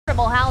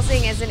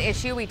housing is an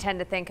issue we tend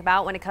to think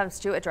about when it comes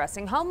to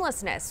addressing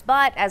homelessness.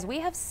 But as we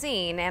have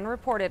seen and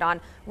reported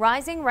on,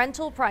 rising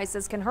rental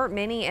prices can hurt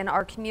many in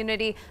our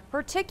community,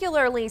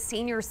 particularly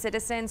senior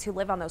citizens who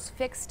live on those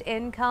fixed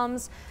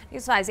incomes.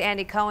 News 5's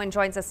Andy Cohen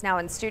joins us now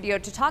in studio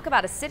to talk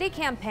about a city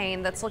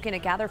campaign that's looking to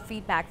gather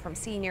feedback from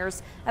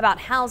seniors about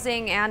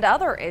housing and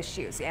other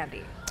issues.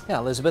 Andy. Yeah,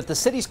 Elizabeth, the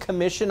city's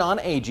Commission on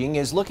Aging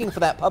is looking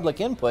for that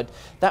public input.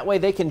 That way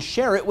they can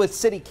share it with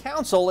City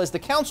Council as the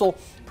council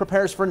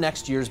prepares for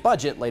next year's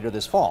budget later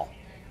this fall.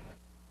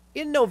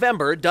 In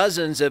November,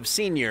 dozens of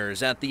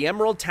seniors at the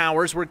Emerald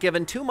Towers were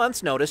given 2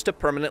 months' notice to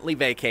permanently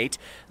vacate.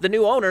 The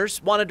new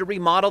owners wanted to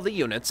remodel the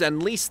units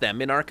and lease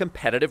them in our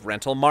competitive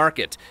rental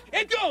market.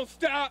 It don't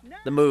stop!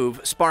 The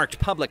move sparked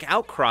public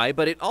outcry,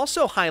 but it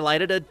also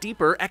highlighted a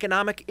deeper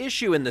economic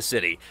issue in the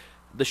city: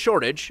 the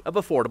shortage of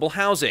affordable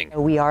housing.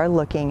 We are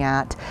looking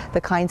at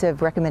the kinds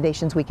of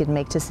recommendations we could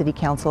make to City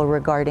Council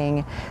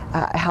regarding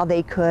how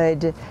they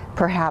could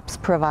perhaps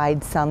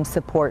provide some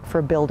support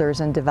for builders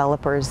and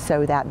developers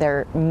so that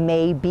there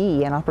may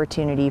be an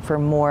opportunity for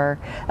more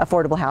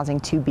affordable housing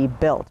to be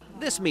built.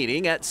 This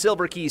meeting at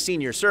Silver Key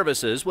Senior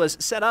Services was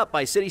set up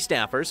by city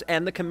staffers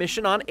and the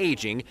Commission on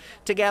Aging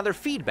to gather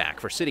feedback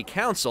for City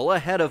Council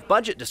ahead of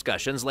budget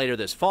discussions later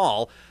this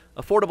fall.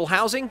 Affordable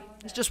housing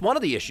is just one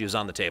of the issues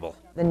on the table.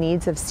 The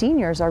needs of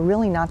seniors are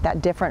really not that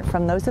different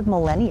from those of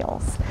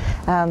millennials.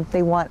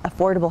 They want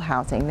affordable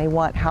housing. They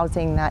want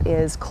housing that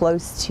is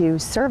close to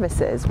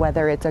services,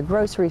 whether it's a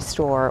grocery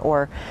store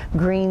or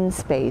green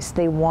space.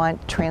 They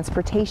want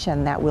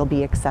transportation that will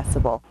be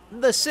accessible.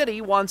 The city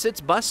wants its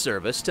bus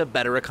service to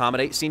better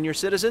accommodate senior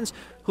citizens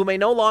who may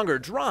no longer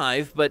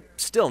drive but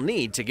still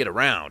need to get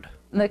around.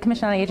 The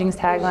Commission on Aging's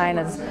tagline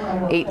is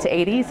 8 to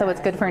 80, so what's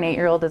good for an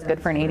 8-year-old is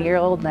good for an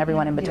 80-year-old and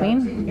everyone in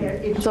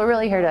between. So we're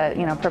really here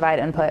to, provide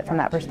input from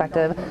that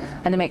perspective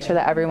and to make sure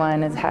that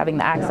everyone is having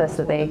the access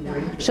that they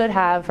should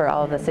have for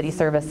all of the city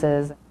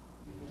services.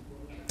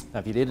 Now,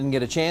 if you didn't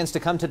get a chance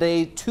to come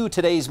to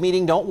today's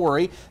meeting, don't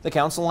worry. The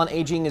Council on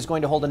Aging is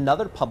going to hold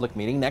another public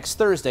meeting next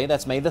Thursday.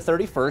 That's May the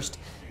 31st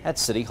at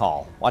City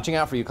Hall. Watching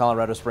out for you,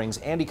 Colorado Springs.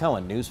 Andy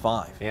Cohen, News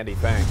 5. Andy,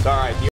 thanks. All right.